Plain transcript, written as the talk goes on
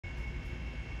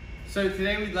So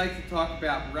today we'd like to talk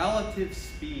about relative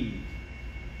speed.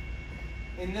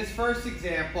 In this first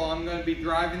example, I'm going to be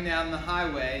driving down the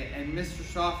highway and Mr.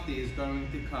 Softy is going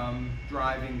to come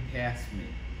driving past me.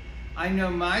 I know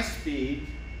my speed,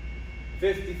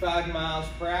 55 miles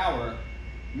per hour.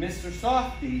 Mr.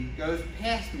 Softy goes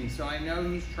past me, so I know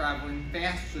he's traveling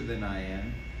faster than I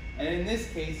am. And in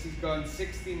this case, he's going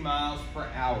 60 miles per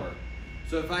hour.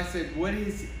 So if I said, what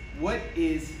is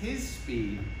his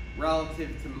speed relative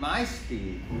to my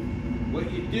speed, what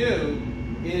you do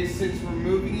is, since we're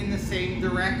moving in the same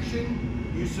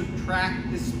direction, you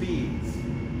subtract the speeds.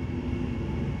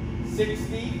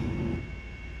 60,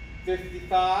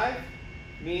 55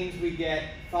 means we get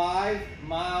 5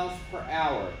 miles per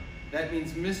hour. That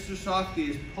means Mr.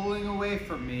 Softy is pulling away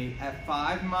from me at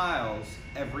 5 miles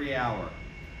every hour.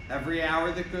 Every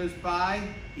hour that goes by,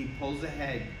 he pulls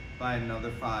ahead by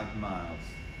another 5 miles.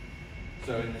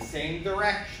 So in the same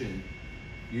direction,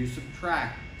 you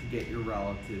subtract to get your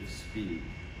relative speed.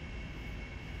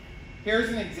 Here's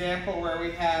an example where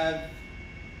we have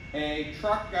a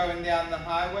truck going down the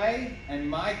highway and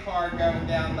my car going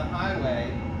down the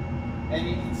highway, and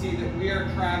you can see that we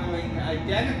are traveling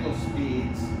identical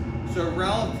speeds, so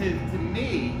relative to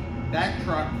me, that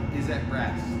truck is at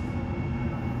rest.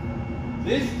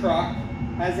 This truck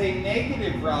has a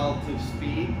negative relative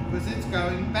speed because it's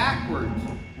going backwards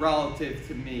relative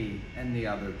to me and the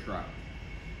other truck.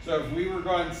 So if we were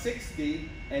going 60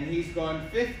 and he's going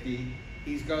 50,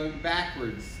 he's going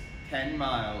backwards 10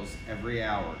 miles every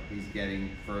hour. He's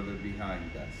getting further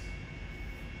behind us.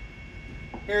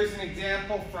 Here's an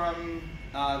example from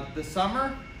the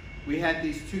summer. We had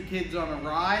these two kids on a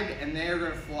ride and they are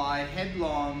going to fly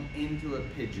headlong into a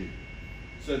pigeon.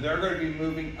 So they're going to be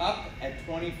moving up at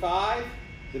 25.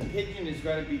 The pigeon is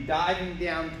going to be diving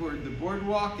down toward the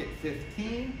boardwalk at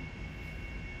 15.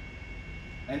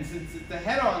 And since it's a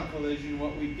head-on collision,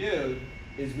 what we do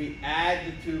is we add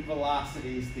the two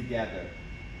velocities together.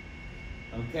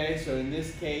 Okay, so in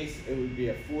this case, it would be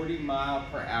a 40 mile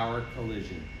per hour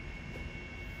collision.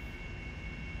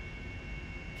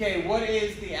 Okay, what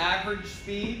is the average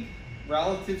speed,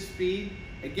 relative speed?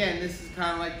 Again, this is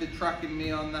kind of like the truck and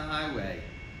me on the highway.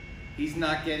 He's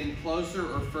not getting closer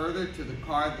or further to the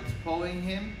car that's pulling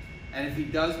him. And if he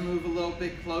does move a little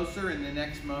bit closer, in the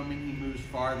next moment he moves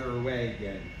farther away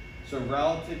again. So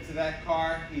relative to that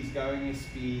car, he's going a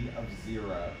speed of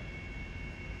 0.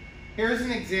 Here's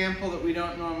an example that we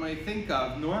don't normally think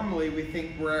of. Normally we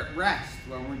think we're at rest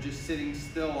when we're just sitting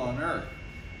still on Earth.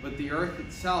 But the Earth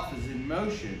itself is in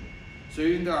motion. So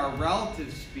even though our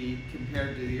relative speed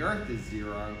compared to the Earth is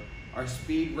 0, our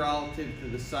speed relative to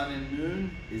the sun and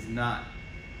moon is not.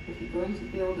 If you're going to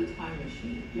build a time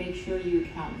machine, make sure you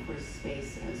account for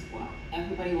space as well.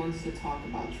 Everybody wants to talk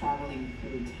about traveling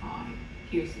through time.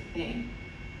 Here's the thing.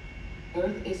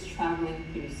 Earth is traveling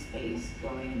through space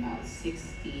going about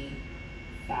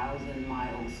 60,000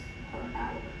 miles per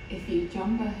hour. If you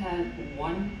jump ahead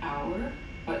 1 hour,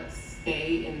 but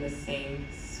stay in the same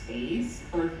space,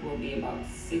 Earth will be about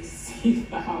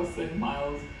 60,000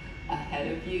 miles ahead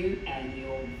of you, and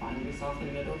you'll find yourself in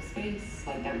the middle of space.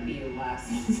 Like that would be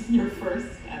your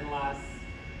first and last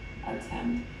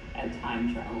attempt at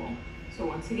time travel. So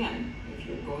once again, if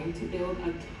you're going to build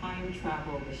a time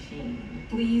travel machine,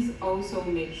 please also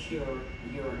make sure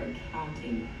you're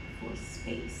accounting for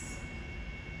space.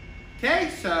 Okay,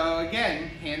 so again,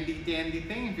 handy dandy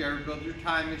thing. If you ever build your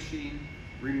time machine,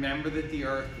 remember that the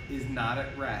Earth is not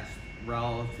at rest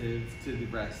relative to the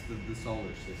rest of the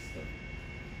solar system.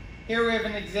 Here we have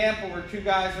an example where two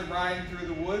guys are riding through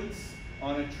the woods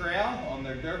on a trail on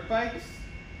their dirt bikes.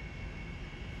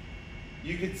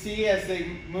 You can see as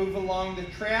they move along the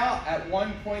trail, at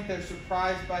one point they're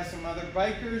surprised by some other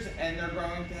bikers and they're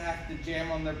going to have to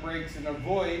jam on their brakes and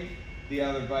avoid the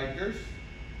other bikers.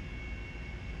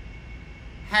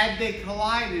 Had they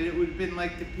collided, it would have been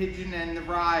like the pigeon and the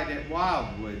ride at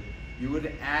Wildwood. You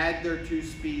would add their two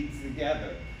speeds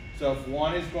together. So if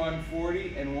one is going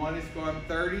 40 and one is going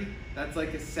 30, that's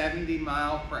like a 70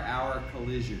 mile per hour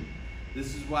collision.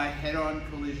 This is why head-on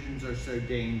collisions are so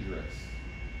dangerous.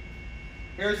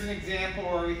 Here's an example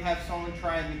where we have someone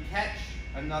trying to catch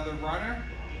another runner.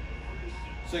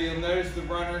 So you'll notice the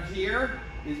runner here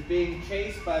is being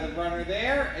chased by the runner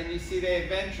there, and you see they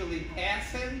eventually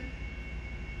pass him,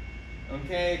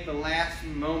 okay, at the last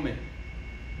moment.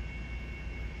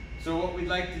 So what we'd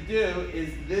like to do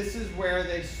is, this is where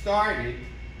they started.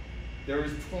 There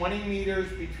was 20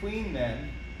 meters between them.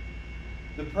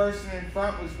 The person in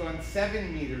front was going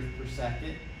 7 meters per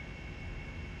second.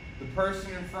 The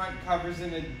person in front covers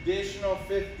an additional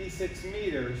 56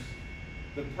 meters.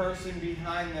 the person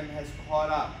behind them has caught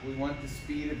up. We want the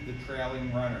speed of the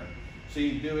trailing runner. So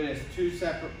you do it as two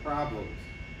separate problems.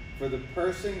 For the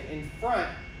person in front,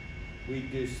 we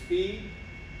do speed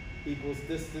equals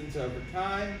distance over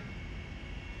time.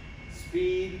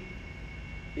 Speed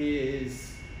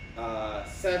is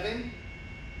 7.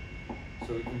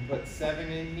 So we can put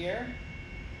 7 in here.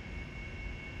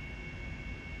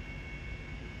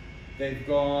 They've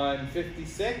gone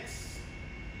 56,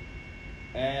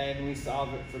 and we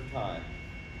solve it for time.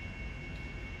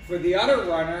 For the other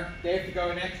runner, they have to go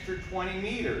an extra 20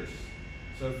 meters.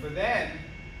 So for them,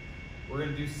 we're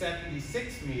going to do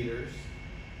 76 meters,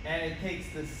 and it takes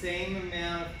the same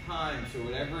amount of time. So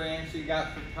whatever answer you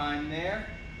got for time there,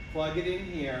 plug it in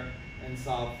here and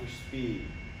solve for speed.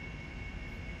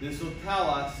 This will tell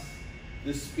us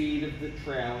the speed of the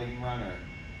trailing runner.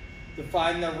 To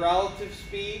find the relative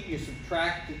speed, you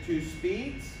subtract the two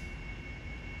speeds.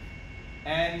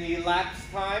 And the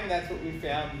elapsed time, that's what we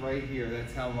found right here.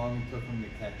 That's how long it took them to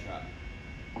catch up.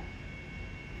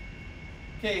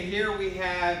 Okay, here we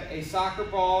have a soccer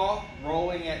ball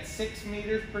rolling at 6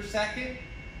 meters per second,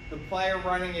 the player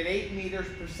running at 8 meters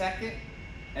per second,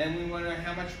 and we wonder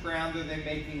how much ground are they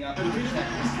making up per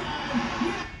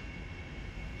second.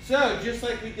 So, just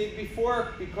like we did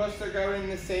before, because they're going in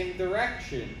the same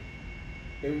direction,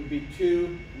 it would be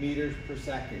 2 meters per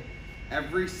second.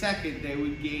 Every second they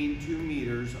would gain 2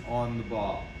 meters on the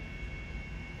ball.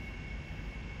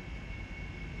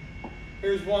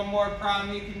 Here's one more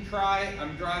problem you can try.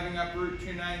 I'm driving up Route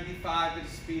 295 at a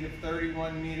speed of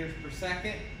 31 meters per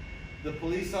second. The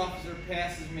police officer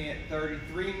passes me at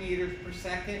 33 meters per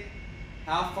second.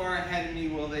 How far ahead of me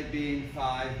will they be in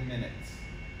 5 minutes?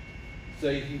 So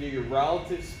you can do your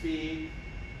relative speed,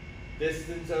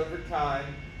 distance over time.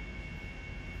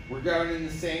 We're going in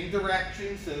the same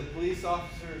direction, so the police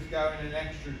officer is going an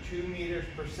extra 2 meters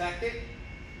per second.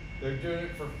 They're doing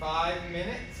it for 5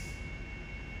 minutes.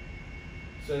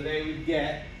 So they would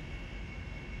get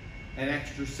an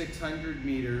extra 600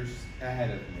 meters ahead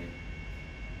of me.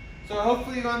 So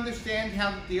hopefully you understand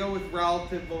how to deal with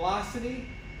relative velocity.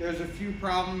 There's a few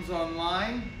problems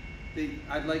online that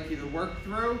I'd like you to work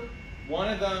through.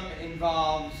 One of them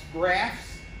involves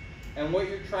graphs, and what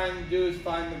you're trying to do is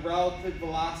find the relative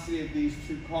velocity of these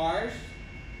two cars.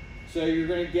 So you're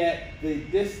going to get the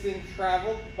distance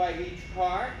traveled by each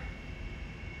car.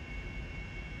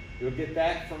 You'll get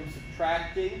that from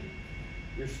subtracting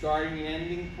your starting and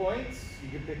ending points. You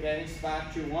can pick any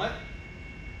spot you want.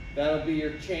 That'll be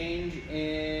your change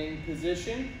in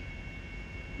position.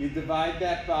 You divide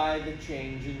that by the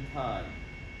change in time.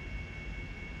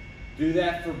 Do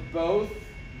that for both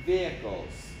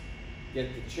vehicles.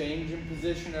 Get the change in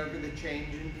position over the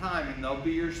change in time, and they'll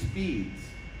be your speeds.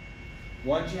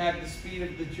 Once you have the speed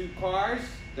of the two cars,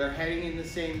 they're heading in the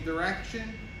same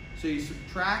direction, so you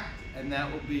subtract, and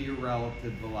that will be your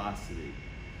relative velocity.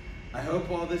 I hope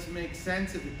all this makes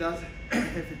sense. If it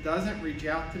doesn't, reach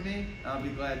out to me. I'll be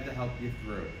glad to help you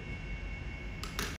through it.